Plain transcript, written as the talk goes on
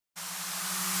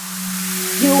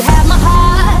You have my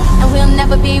heart, and we'll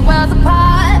never be worlds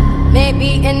apart.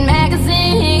 Maybe in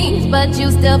magazines, but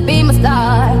you still be my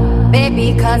star.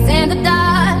 Baby, cause in the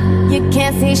dark, you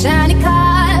can't see shiny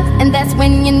cars. And that's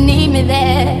when you need me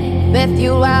there. With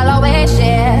you I'll always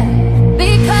share.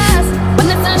 Because when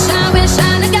the sun shines, we'll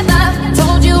shine together.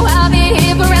 Told you I'll be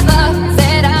here forever.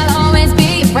 Said I'll always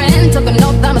be your friend. Took an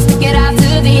oath, I'ma stick it out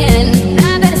to the end.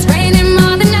 Now that it's raining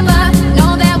more than ever,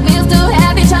 know that we'll still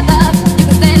have each other. You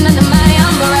can stand under my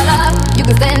umbrella. You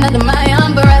can stand under my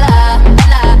umbrella.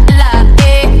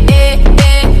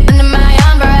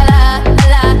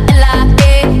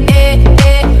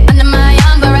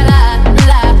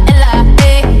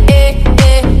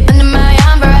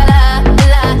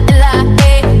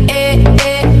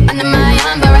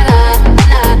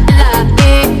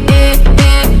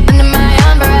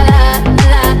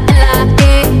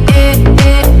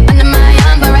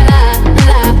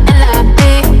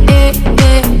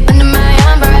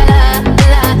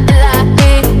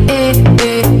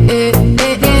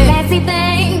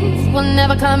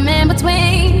 Come in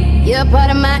between, you're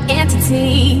part of my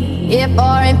entity, here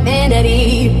for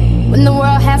infinity. When the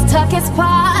world has took its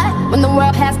part, when the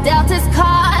world has dealt its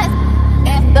cards,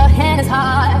 if the hand is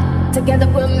hard, together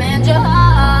we'll mend your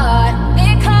heart.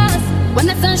 Because when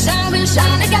the sun shines, we'll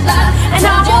shine together. And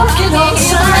I'm walking on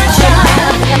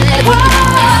sunshine. Whoa,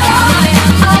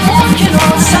 I'm walking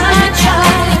on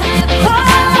sunshine. Whoa,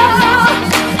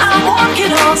 I'm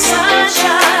walking on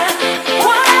sunshine.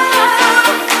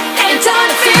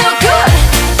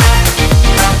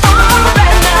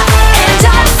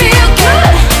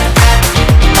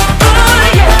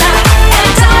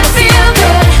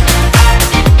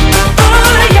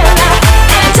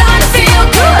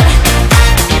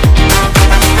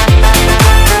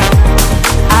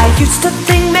 Used to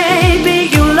think maybe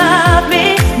you love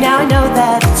me, now I know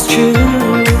that it's true. And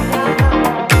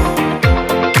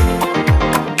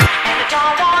I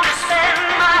don't want to spend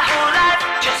my whole life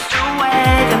just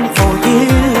waiting for you.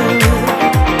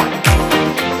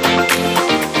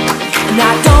 And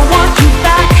I don't want you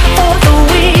back for the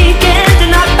weekend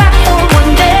and not back for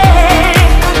one day.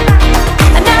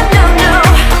 And no,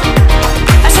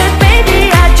 I said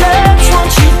baby I just want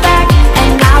you back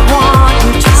and I want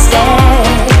you to stay.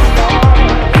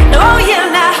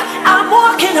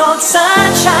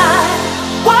 Sunshine,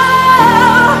 whoa,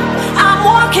 I'm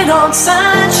walking on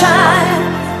sunshine,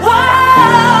 whoa,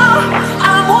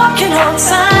 I'm walking on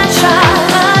sunshine.